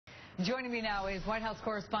Joining me now is White House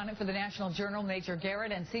correspondent for the National Journal, Major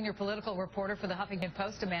Garrett, and senior political reporter for the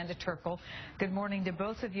HuffPost's, Amanda Terkel. Good morning to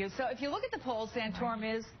both of you. So if you look at the polls, Santorum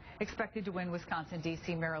is expected to win Wisconsin,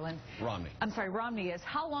 D.C., Maryland. Romney is.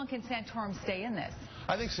 How long can Santorum stay in this?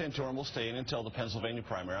 I think Santorum will stay in until the Pennsylvania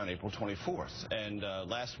primary on April 24th. And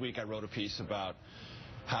last week I wrote a piece about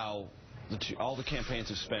how all the campaigns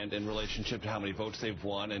have spent in relationship to how many votes they've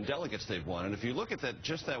won and delegates they've won. And if you look at that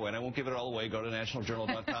just that way, and I won't give it all away, go to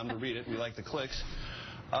nationaljournal.com to read it. We like the clicks.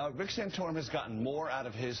 Rick Santorum has gotten more out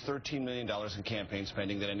of his $13 million in campaign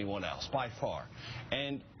spending than anyone else, by far.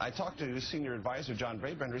 And I talked to his senior advisor, John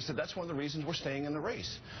Brabender. He said that's one of the reasons we're staying in the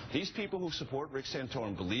race. These people who support Rick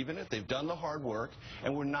Santorum believe in it. They've done the hard work,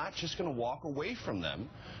 and we're not just going to walk away from them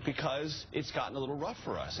because it's gotten a little rough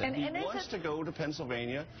for us. And he wants to go to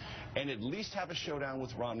Pennsylvania and at least have a showdown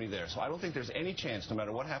with Romney there. So I don't think there's any chance, no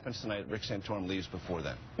matter what happens tonight, Rick Santorum leaves before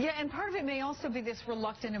then. Yeah, and part of it may also be this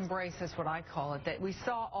reluctant embrace, is what I call it, that we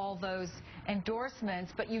saw all those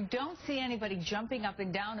endorsements, but you don't see anybody jumping up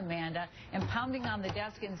and down, Amanda, and pounding on the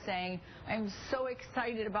desk and saying, I'm so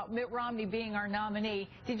excited about Mitt Romney being our nominee.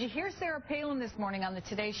 Did you hear Sarah Palin this morning on the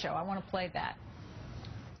Today Show? I want to play that.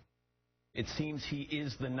 It seems he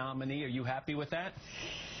is the nominee. Are you happy with that?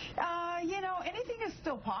 You know, anything is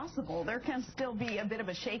still possible. There can still be a bit of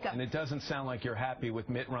a shakeup. And it doesn't sound like you're happy with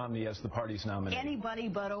Mitt Romney as the party's nominee. Anybody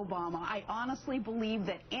but Obama. I honestly believe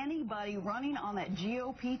that anybody running on that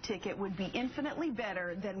GOP ticket would be infinitely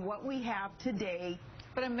better than what we have today.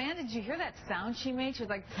 But Amanda, did you hear that sound she made? She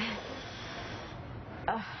was like...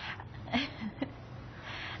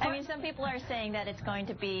 I mean, some people are saying that it's going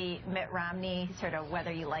to be Mitt Romney, sort of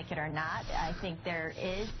whether you like it or not. I think there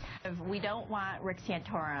is. We don't want Rick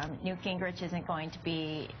Santorum. Newt Gingrich isn't going to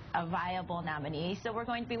be a viable nominee, so we're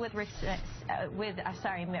going to be with Mitt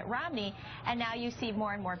Romney. And now you see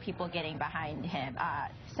more and more people getting behind him.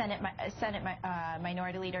 Senate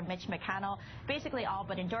Minority Leader Mitch McConnell basically all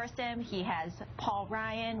but endorsed him. He has Paul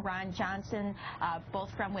Ryan, Ron Johnson, both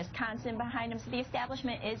from Wisconsin behind him. So the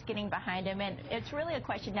establishment is getting behind him, and it's really a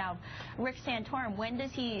question now. Rick Santorum, when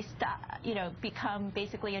does he stop, become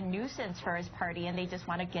basically a nuisance for his party, and they just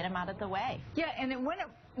want to get him out of the way? Yeah, and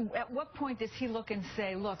at what point does he look and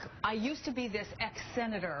say, look, I used to be this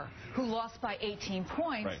ex-senator who lost by 18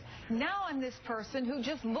 points. Right. Now I'm this person who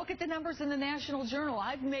just look at the numbers in the National Journal.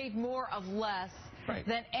 I've made more of less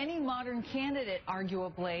than any modern candidate,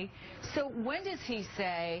 arguably. So when does he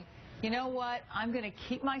say, you know what, I'm going to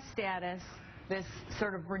keep my status, this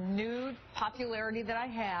sort of renewed popularity that I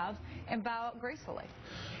have, and bow out gracefully?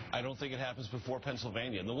 I don't think it happens before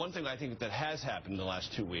Pennsylvania. And the one thing I think that has happened in the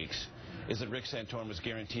last 2 weeks is that Rick Santorum has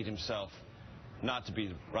guaranteed himself not to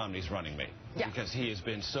be Romney's running mate. Yeah. Because he has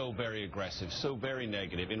been so very aggressive, so very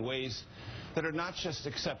negative in ways that are not just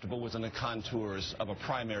acceptable within the contours of a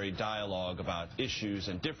primary dialogue about issues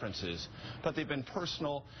and differences, but they've been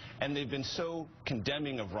personal, and they've been so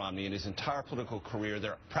condemning of Romney in his entire political career,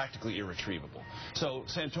 they're practically irretrievable. So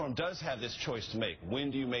Santorum does have this choice to make.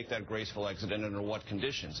 When do you make that graceful exit, and under what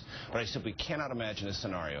conditions? But I simply cannot imagine a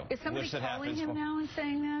scenario Is somebody calling him now and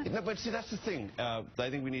saying that? No, but see, that's the thing. I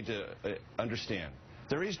think we need to understand.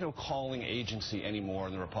 There is no calling agency anymore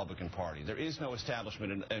in the Republican Party. There is no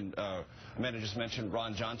establishment. And Amanda just mentioned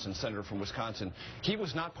Ron Johnson, senator from Wisconsin. He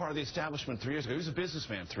was not part of the establishment 3 years ago. He was a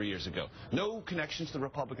businessman 3 years ago. No connections to the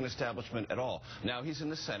Republican establishment at all. Now he's in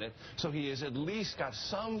the Senate, so he has at least got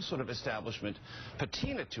some sort of establishment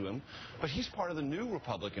patina to him. But he's part of the new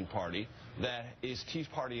Republican Party that is Tea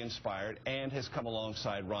Party inspired and has come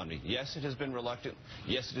alongside Romney. Yes, it has been reluctant.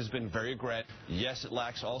 Yes, it has been very aggressive. Yes, it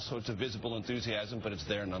lacks all sorts of visible enthusiasm, but it's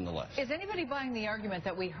there nonetheless. Is anybody buying the argument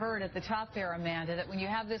that we heard at the top there, Amanda, that when you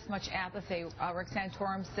have this much apathy, Rick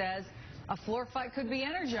Santorum says a floor fight could be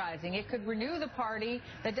energizing? It could renew the party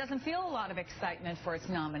that doesn't feel a lot of excitement for its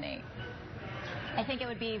nominee. I think it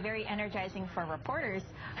would be very energizing for reporters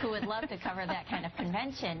who would love to cover that kind of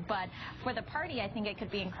convention. But for the party, I think it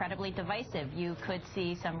could be incredibly divisive. You could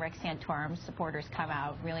see some Rick Santorum supporters come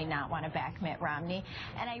out, really not want to back Mitt Romney.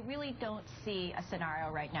 And I really don't see a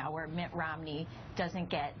scenario right now where Mitt Romney doesn't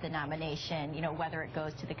get the nomination, whether it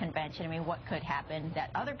goes to the convention. I mean, what could happen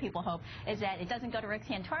that other people hope is that it doesn't go to Rick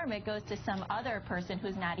Santorum, it goes to some other person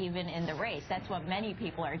who's not even in the race. That's what many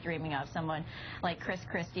people are dreaming of, someone like Chris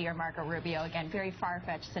Christie or Marco Rubio. Again, very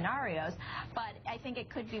far-fetched scenarios, but I think it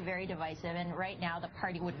could be very divisive, and right now the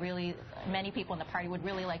party would really, many people in the party would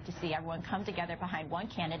really like to see everyone come together behind one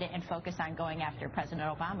candidate and focus on going after President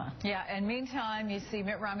Obama. Yeah, and meantime, you see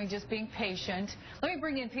Mitt Romney just being patient. Let me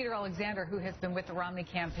bring in Peter Alexander, who has been with the Romney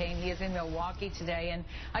campaign. He is in Milwaukee today, and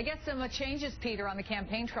I guess some changes, Peter, on the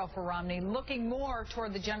campaign trail for Romney, looking more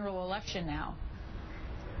toward the general election now.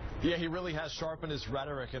 Yeah, he really has sharpened his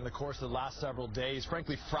rhetoric in the course of the last several days.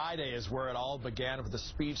 Frankly, Friday is where it all began with the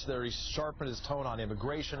speech there. He sharpened his tone on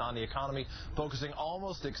immigration, on the economy, focusing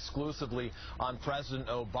almost exclusively on President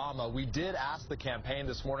Obama. We did ask the campaign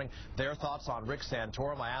this morning their thoughts on Rick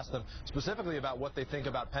Santorum. I asked them specifically about what they think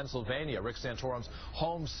about Pennsylvania, Rick Santorum's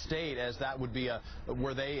home state, as that would be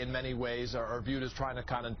where they in many ways are viewed as trying to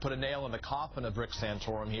kind of put a nail in the coffin of Rick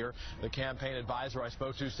Santorum here. The campaign advisor I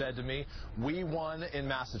spoke to said to me, we won in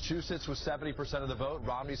Massachusetts with 70% of the vote,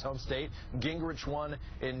 Romney's home state. Gingrich won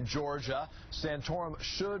in Georgia. Santorum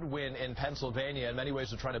should win in Pennsylvania. In many ways,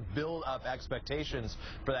 they're trying to build up expectations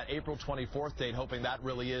for that April 24th date, hoping that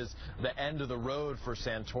really is the end of the road for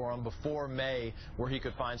Santorum before May, where he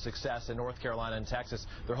could find success in North Carolina and Texas.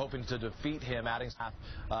 They're hoping to defeat him, adding staff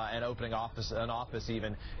and opening an office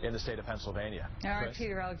even in the state of Pennsylvania. All right,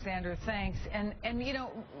 Peter Alexander, thanks. And you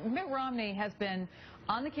know, Mitt Romney has been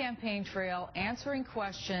on the campaign trail answering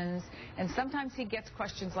questions, and sometimes he gets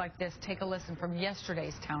questions like this. Take a listen from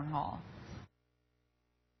yesterday's town hall.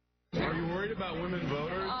 Are you worried about women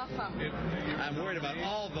voters? Awesome. I'm worried about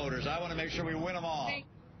all voters. I want to make sure we win them all.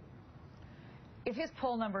 If his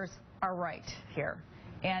poll numbers are right here,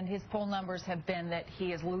 and his poll numbers have been that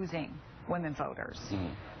he is losing women voters,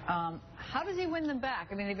 how does he win them back?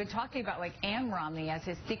 I mean, they've been talking about like Ann Romney as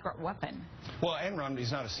his secret weapon. Well, Ann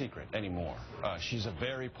Romney's not a secret anymore. She's a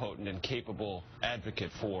very potent and capable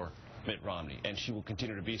advocate for Mitt Romney, and she will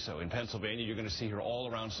continue to be so. In Pennsylvania, you're going to see her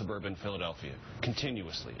all around suburban Philadelphia,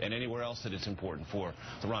 continuously, and anywhere else that it's important for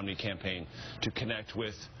the Romney campaign to connect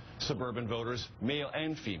with suburban voters, male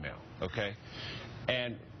and female, okay?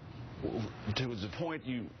 And to the point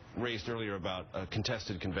you raised earlier about a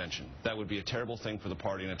contested convention, that would be a terrible thing for the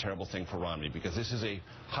party and a terrible thing for Romney, because this is a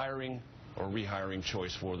hiring or rehiring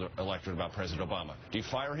choice for the electorate about President Obama. Do you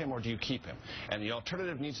fire him or do you keep him? And the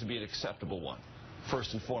alternative needs to be an acceptable one,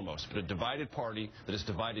 first and foremost. But a divided party that is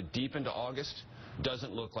divided deep into August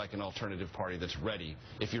doesn't look like an alternative party that's ready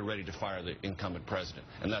if you're ready to fire the incumbent president.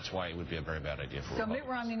 And that's why it would be a very bad idea for Republicans. So Mitt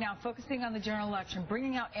Romney now focusing on the general election,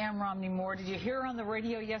 bringing out Ann Romney more. Did you hear her on the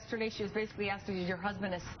radio yesterday? She was basically asked, is your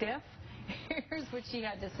husband a stiff? Here's what she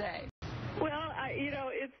had to say. Well, you know,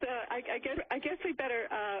 it's I guess we better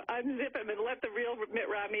unzip him and let the real Mitt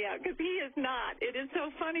Romney out, because he is not. It is so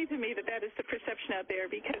funny to me that that is the perception out there,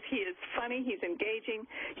 because he is funny, he's engaging,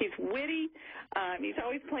 he's witty, he's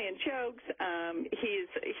always playing jokes.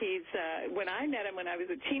 He's when I met him when I was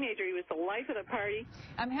a teenager, he was the life of the party.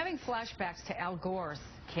 I'm having flashbacks to Al Gore's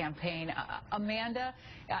campaign. Amanda,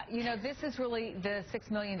 you know, this is really the $6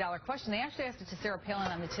 million question. They actually asked it to Sarah Palin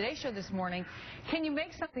on the Today Show this morning. Can you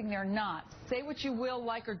make something they're not? Say what you will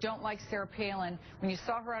like or don't like Sarah Palin. When you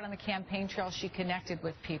saw her out on the campaign trail, she connected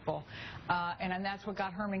with people. And that's what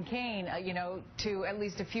got Herman Cain, you know, to at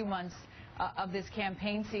least a few months of this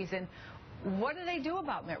campaign season. What do they do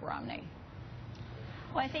about Mitt Romney?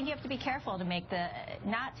 Well, I think you have to be careful to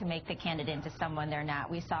not to make the candidate into someone they're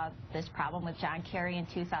not. We saw this problem with John Kerry in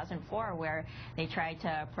 2004, where they tried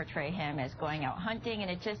to portray him as going out hunting,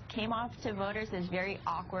 and it just came off to voters as very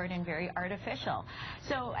awkward and very artificial.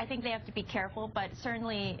 So I think they have to be careful, but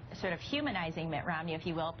certainly sort of humanizing Mitt Romney, if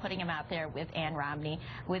you will, putting him out there with Ann Romney,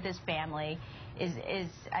 with his family, is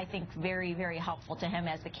I think, very, very helpful to him,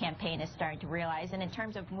 as the campaign is starting to realize. And in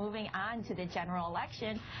terms of moving on to the general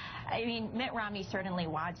election, I mean, Mitt Romney certainly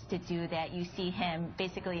wants to do that. You see him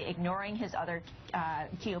basically ignoring his other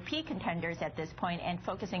GOP contenders at this point and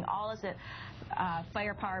focusing all his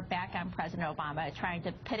firepower back on President Obama, trying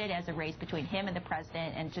to pit it as a race between him and the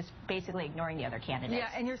president, and just basically ignoring the other candidates.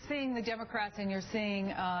 Yeah, and you're seeing the Democrats and you're seeing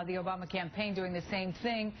the Obama campaign doing the same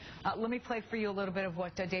thing. Let me play for you a little bit of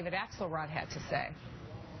what David Axelrod had to say.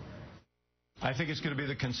 I think it's going to be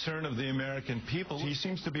the concern of the American people. He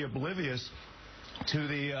seems to be oblivious to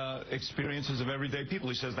the experiences of everyday people.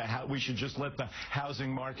 He says that we should just let the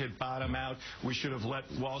housing market bottom out. We should have let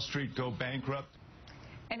Wall Street go bankrupt.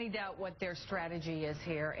 Any doubt what their strategy is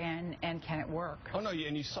here, and can it work? Oh, no,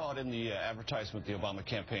 and you saw it in the advertisement the Obama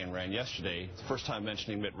campaign ran yesterday, the first time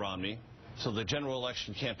mentioning Mitt Romney. So the general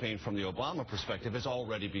election campaign from the Obama perspective has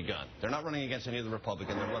already begun. They're not running against any of the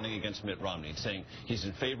Republicans. They're running against Mitt Romney, saying he's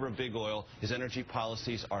in favor of big oil. His energy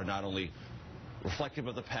policies are not only reflective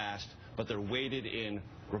of the past, but they're weighted in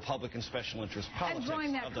Republican special interest politics. And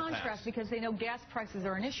drawing that of the contrast past. Because they know gas prices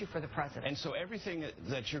are an issue for the president. And so everything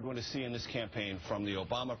that you're going to see in this campaign from the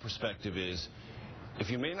Obama perspective is, if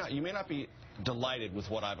you may not be delighted with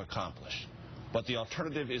what I've accomplished, but the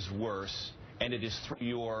alternative is worse, and it is through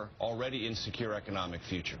your already insecure economic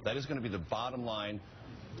future. That is going to be the bottom line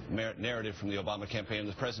narrative from the Obama campaign.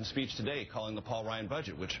 The president's speech today, calling the Paul Ryan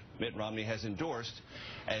budget, which Mitt Romney has endorsed,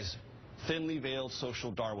 as thinly veiled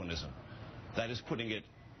social Darwinism that is putting it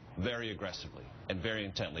very aggressively and very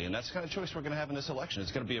intently. And that's the kind of choice we're going to have in this election.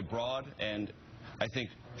 It's going to be a broad and, I think,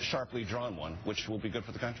 sharply drawn one, which will be good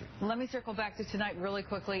for the country. Let me circle back to tonight really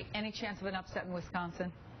quickly. Any chance of an upset in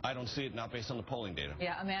Wisconsin? I don't see it, not based on the polling data.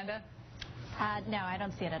 Yeah, Amanda? No, I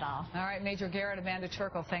don't see it at all. All right, Major Garrett, Amanda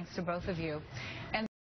Terkel, thanks to both of you. And